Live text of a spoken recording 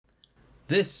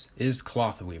This is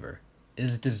Cloth Weaver. It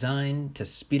is designed to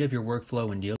speed up your workflow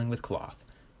when dealing with cloth.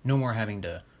 No more having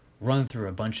to run through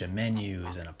a bunch of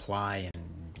menus and apply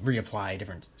and reapply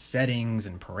different settings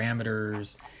and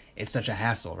parameters. It's such a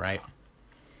hassle, right?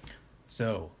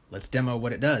 So let's demo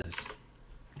what it does.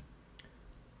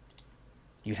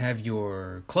 You have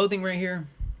your clothing right here,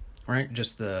 right?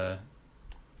 Just the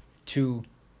two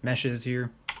meshes here.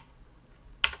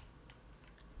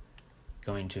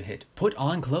 Going to hit put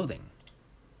on clothing.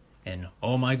 And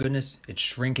oh my goodness, it's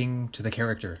shrinking to the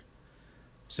character.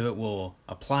 So it will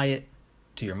apply it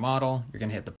to your model. You're going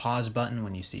to hit the pause button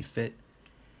when you see fit.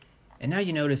 And now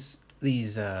you notice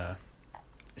these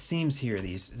seams here,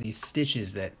 these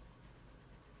stitches that,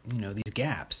 these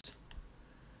gaps.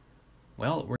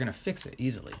 Well, we're going to fix it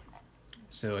easily.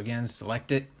 So again,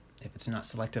 select it. If it's not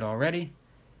selected already,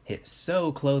 hit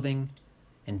sew clothing,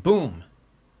 and boom!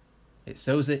 It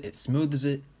sews it, it smooths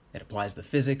it, it applies the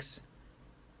physics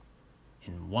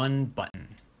in one button.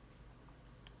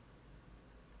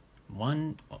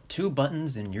 Two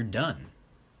buttons and you're done.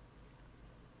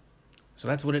 So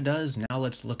that's what it does. Now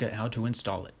let's look at how to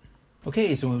install it.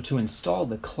 Okay, so to install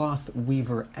the Cloth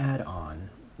Weaver add-on,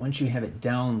 once you have it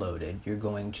downloaded, you're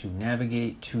going to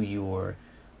navigate to your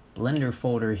Blender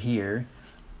folder here.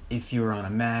 If you're on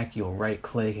a Mac, you'll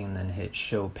right-click and then hit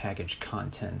Show Package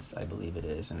Contents, I believe it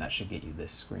is, and that should get you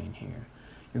this screen here.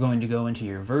 You're going to go into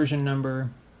your version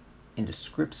number, into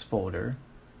Scripts folder,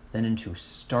 then into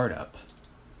Startup,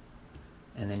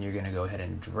 and then you're going to go ahead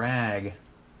and drag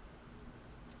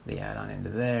the add-on into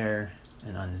there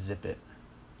and unzip it.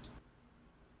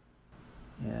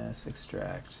 Yes,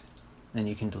 extract. Then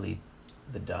you can delete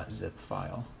the .zip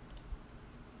file.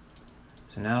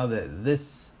 So now that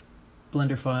this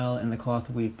Blender file and the Cloth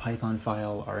Weave Python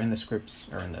file are in the scripts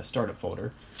or in the startup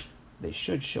folder, they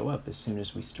should show up as soon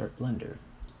as we start Blender.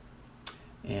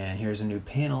 And here's a new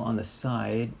panel on the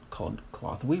side called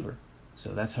Cloth Weaver.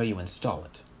 So that's how you install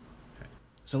it. Okay.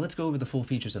 So let's go over the full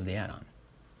features of the add-on.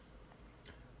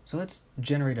 So let's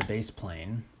generate a base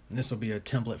plane. This will be a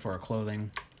template for our clothing.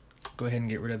 Go ahead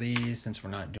and get rid of these since we're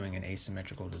not doing an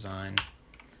asymmetrical design.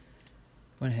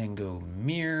 Go ahead and go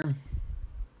mirror,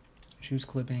 choose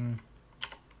clipping.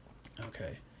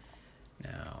 Okay,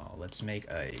 now let's make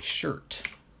a shirt.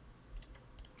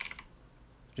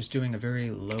 Just doing a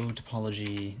very low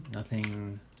topology,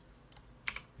 nothing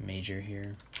major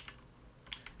here.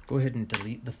 Go ahead and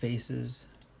delete the faces,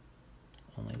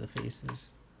 only the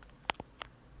faces.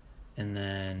 And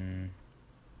then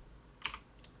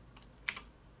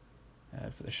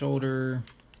add for the shoulder.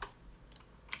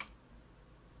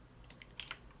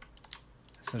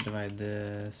 Subdivide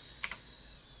this.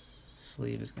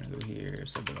 Sleeve is going to go here.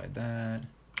 Subdivide that.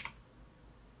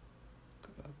 Go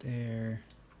about there.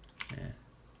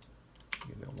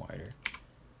 Get a bit wider.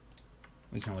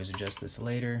 We can always adjust this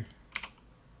later.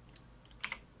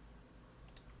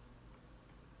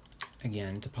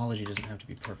 Again, topology doesn't have to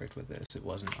be perfect with this. It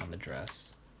wasn't on the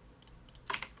dress.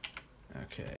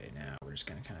 Okay, now we're just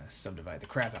going to kind of subdivide the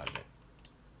crap out of it.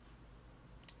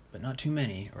 But not too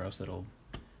many, or else it'll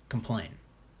complain.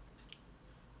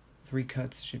 3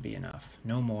 cuts should be enough.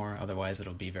 No more, otherwise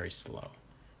it'll be very slow.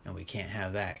 And we can't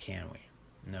have that, can we?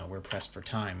 No, we're pressed for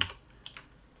time.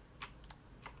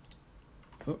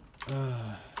 Oh, go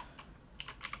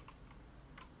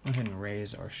ahead and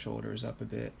raise our shoulders up a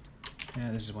bit.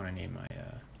 Yeah, this is when I need my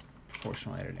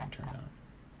proportional editing turned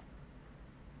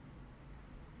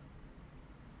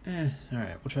on.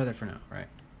 Alright, we'll try that for now, right?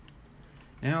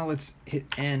 Now let's hit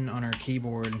N on our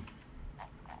keyboard,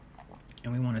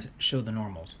 and we want to show the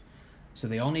normals. So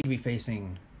they all need to be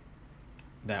facing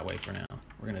that way for now.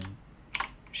 We're going to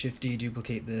Shift-D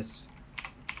duplicate this,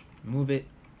 move it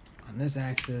on this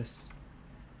axis,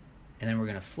 and then we're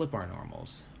going to flip our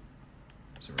normals.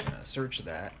 So we're going to search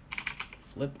that,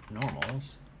 flip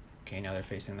normals. Okay, now they're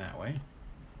facing that way.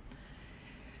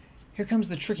 Here comes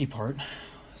the tricky part.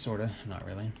 Sorta, not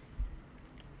really.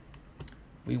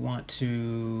 We want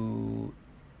to,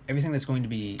 everything that's going to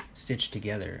be stitched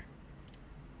together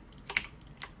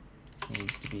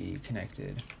needs to be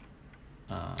connected.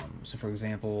 So for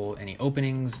example, any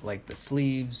openings like the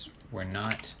sleeves were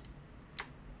not.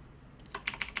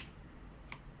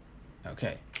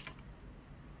 Okay.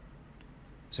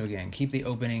 So again, keep the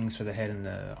openings for the head and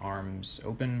the arms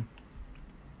open.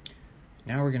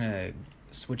 Now we're gonna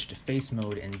switch to face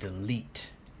mode and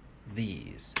delete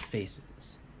these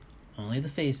faces. Only the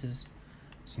faces.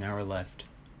 So now we're left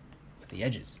with the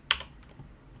edges.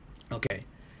 Okay.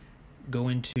 Go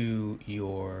into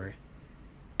your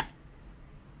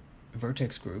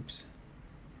vertex groups,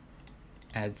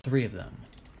 add 3 of them.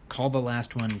 Call the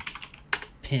last one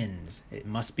pins. It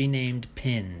must be named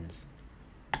pins,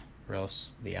 or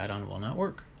else the add-on will not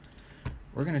work.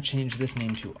 We're going to change this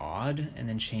name to odd, and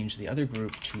then change the other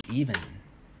group to even.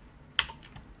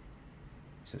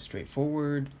 So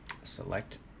straightforward,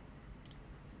 select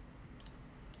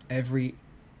every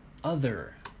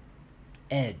other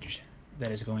edge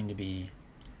that is going to be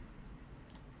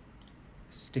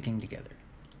sticking together.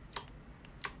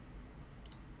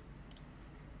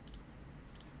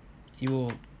 You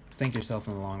will thank yourself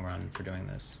in the long run for doing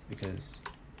this, because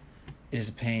it is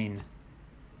a pain.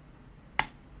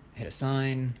 Hit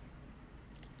assign,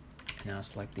 and now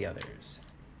select the others.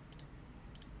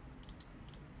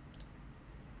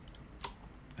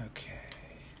 Okay.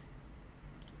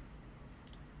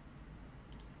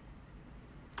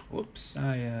 Whoops,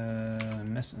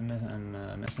 I'm messing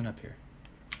up here.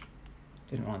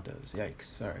 Didn't want those. Yikes,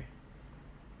 sorry.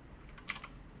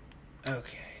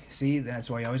 Okay, see, that's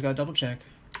why you always gotta double check.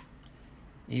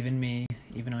 Even me,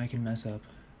 even I can mess up.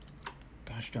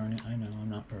 Gosh darn it, I know, I'm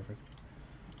not perfect.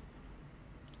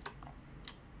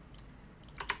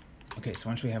 Okay, so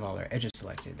once we have all our edges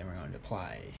selected, then we're going to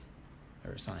apply,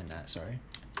 or assign that, sorry.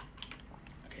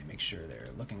 Okay, make sure they're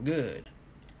looking good.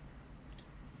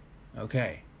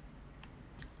 Okay.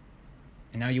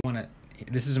 And now you want to,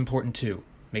 this is important too,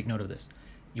 make note of this.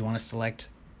 You want to select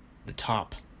the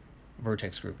top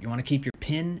vertex group. You want to keep your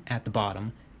pin at the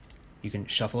bottom. You can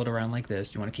shuffle it around like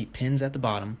this. You want to keep pins at the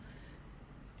bottom,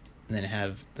 and then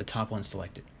have the top one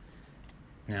selected.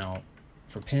 Now,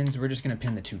 for pins, we're just going to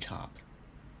pin the two top.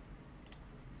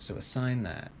 So assign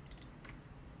that.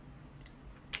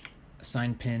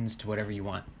 Assign pins to whatever you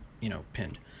want, you know,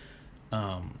 pinned.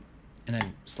 And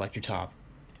then select your top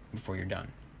before you're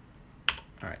done.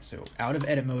 All right, so out of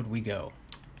edit mode we go.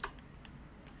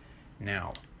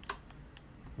 Now,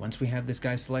 once we have this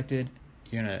guy selected,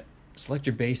 you're gonna select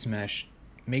your base mesh,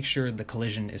 make sure the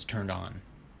collision is turned on.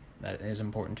 That is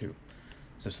important too.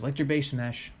 So select your base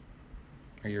mesh,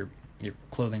 or your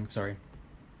clothing, sorry.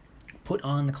 Put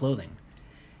on the clothing,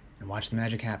 and watch the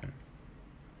magic happen.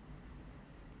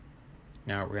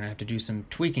 Now we're gonna have to do some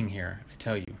tweaking here, I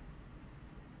tell you.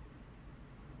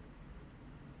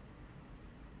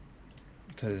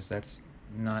 Because that's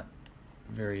not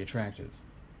very attractive.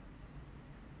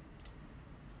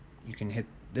 You can hit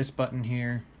this button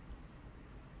here.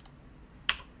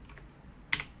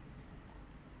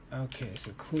 Okay,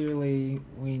 so clearly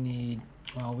we need,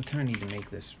 well, we kind of need to make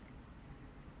this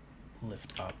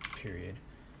lift up, period.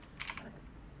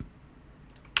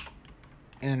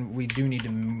 And we do need to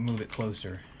move it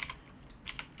closer.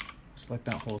 Select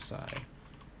that whole side.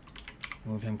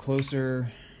 Move him closer.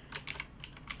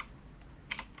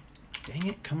 Dang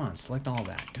it, come on, select all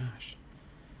that, gosh.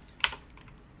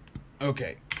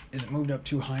 Okay, is it moved up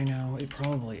too high now? It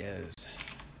probably is.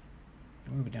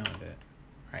 Move it down a bit.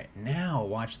 All right, now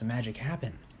watch the magic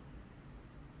happen.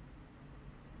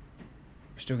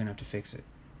 We're still gonna have to fix it.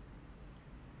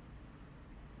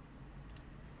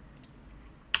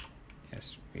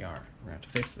 Yes, we are. We're gonna have to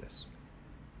fix this.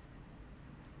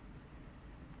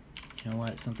 You know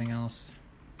what, something else?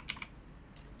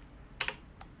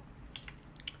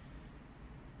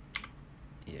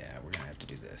 Yeah, we're gonna have to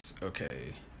do this.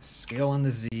 Okay, scale on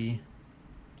the Z.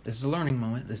 This is a learning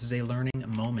moment. This is a learning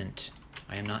moment.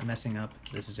 I am not messing up.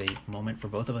 This is a moment for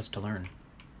both of us to learn.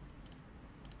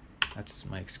 That's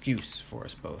my excuse for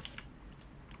us both.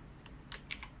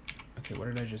 Okay, what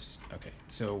did I just... Okay,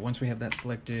 so once we have that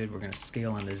selected, we're gonna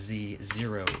scale on the Z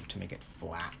 0 to make it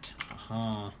flat.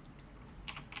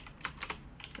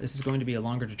 This is going to be a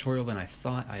longer tutorial than I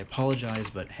thought. I apologize,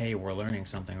 but hey, we're learning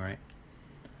something, right?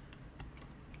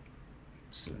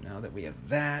 So now that we have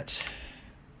that,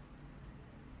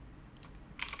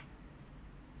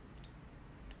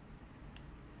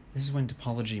 this is when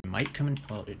topology might come in,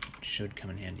 well, it should come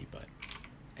in handy, but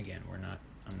again,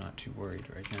 I'm not too worried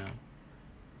right now.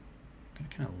 I'm gonna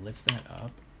kind of lift that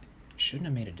up. It shouldn't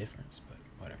have made a difference, but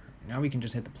whatever. Now we can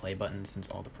just hit the play button since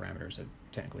all the parameters have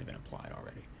technically been applied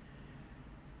already.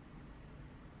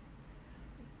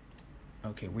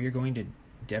 Okay, we are going to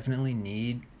definitely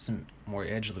need some more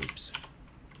edge loops.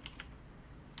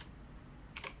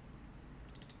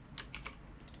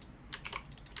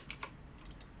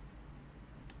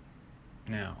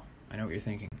 Now, I know what you're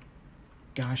thinking.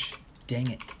 Gosh dang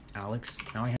it, Alex.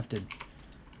 Now I have to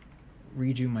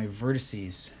redo my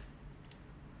vertices.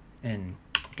 And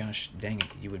gosh dang it,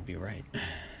 you would be right.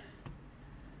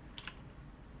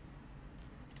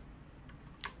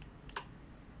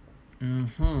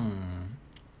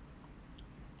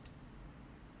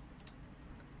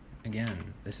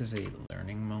 Again, this is a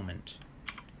learning moment.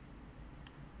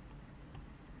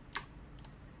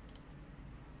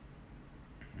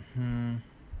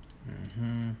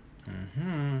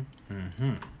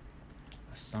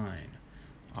 Assign.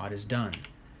 Odd is done.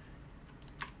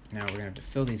 Now we're going to have to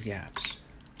fill these gaps.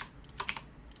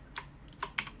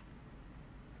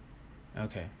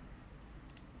 Okay.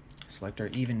 Select our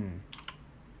even.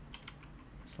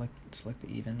 Select the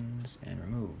evens and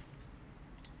remove.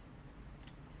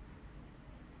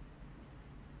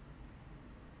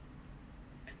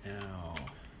 And now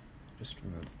just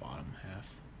remove the bottom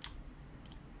half.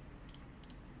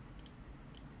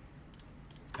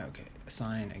 Okay,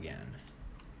 assign again.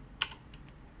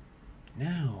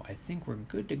 Now I think we're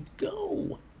good to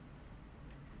go.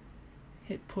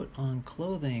 Hit put on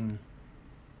clothing.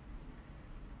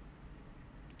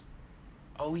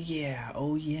 Oh yeah,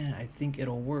 I think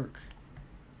it'll work.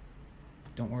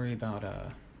 Don't worry about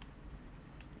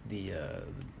the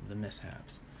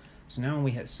mishaps. So now when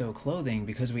we hit sew clothing,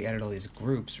 because we added all these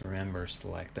groups, remember,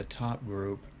 select the top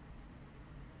group,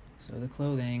 sew the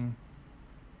clothing.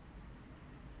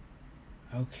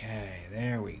 Okay,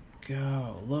 there we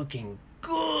go, looking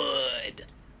good.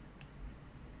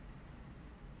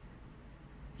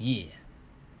 Yeah.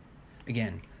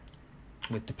 Again,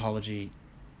 with topology,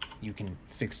 you can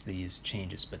fix these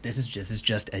changes, but this is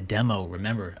just a demo.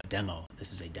 Remember, a demo.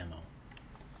 This is a demo.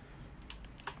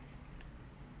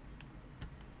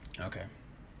 Okay.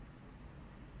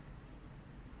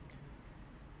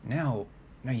 Now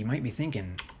you might be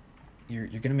thinking, you're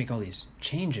gonna make all these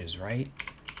changes, right?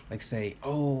 Like say,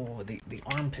 oh, the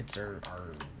armpits are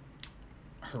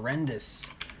horrendous.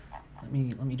 Let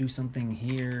me do something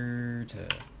here to. And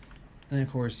then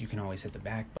of course you can always hit the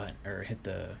back button or hit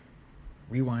the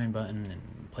rewind button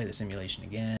and play the simulation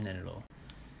again, and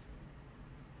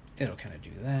it'll kind of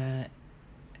do that,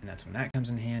 and that's when that comes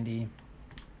in handy.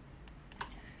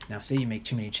 Now say you make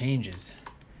too many changes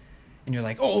and you're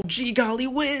like, oh gee golly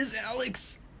whiz,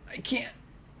 Alex, I can't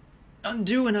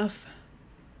undo enough.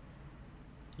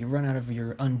 You run out of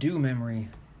your undo memory.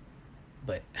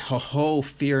 But ho,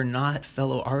 fear not,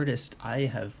 fellow artist, I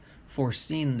have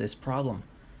foreseen this problem.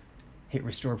 Hit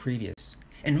restore previous,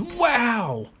 and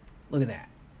wow, look at that.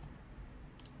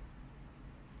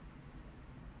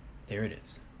 There it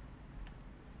is.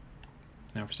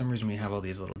 Now for some reason we have all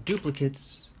these little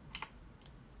duplicates,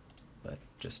 but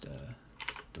just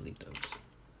delete those.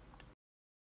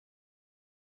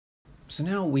 So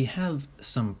now we have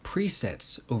some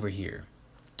presets over here,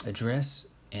 address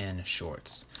and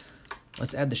shorts.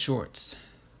 Let's add the shorts.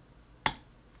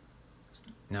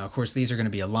 Now of course these are going to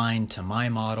be aligned to my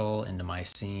model and to my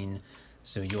scene,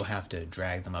 so you'll have to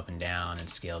drag them up and down and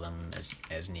scale them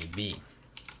as need be.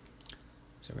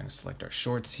 So we're going to select our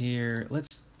shorts here.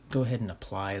 Let's go ahead and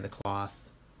apply the cloth.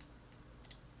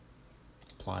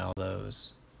 Apply all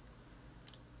those.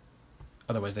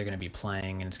 Otherwise they're going to be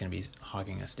playing and it's going to be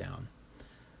hogging us down.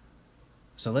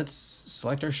 So let's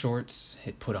select our shorts,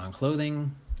 hit put on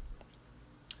clothing.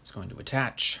 It's going to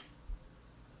attach.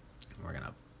 We're going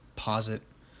to pause it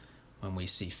when we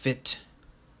see fit.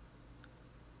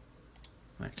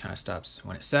 When it kind of stops,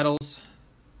 when it settles,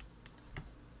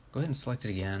 go ahead and select it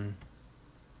again.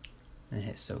 And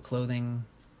hit sew clothing.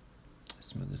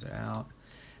 Smooths it out.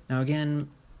 Now again,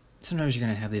 sometimes you're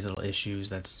going to have these little issues.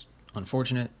 That's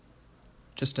unfortunate.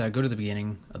 Just go to the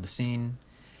beginning of the scene,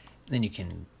 and then you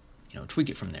can, tweak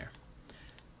it from there.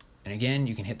 And again,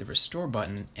 you can hit the restore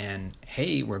button, and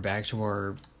hey, we're back to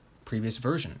our previous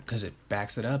version because it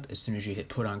backs it up as soon as you hit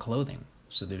put on clothing.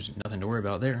 So there's nothing to worry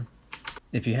about there.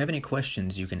 If you have any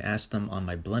questions, you can ask them on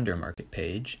my Blender Market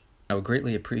page. I would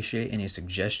greatly appreciate any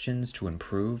suggestions to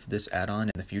improve this add-on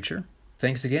in the future.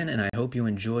 Thanks again, and I hope you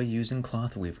enjoy using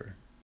Cloth Weaver.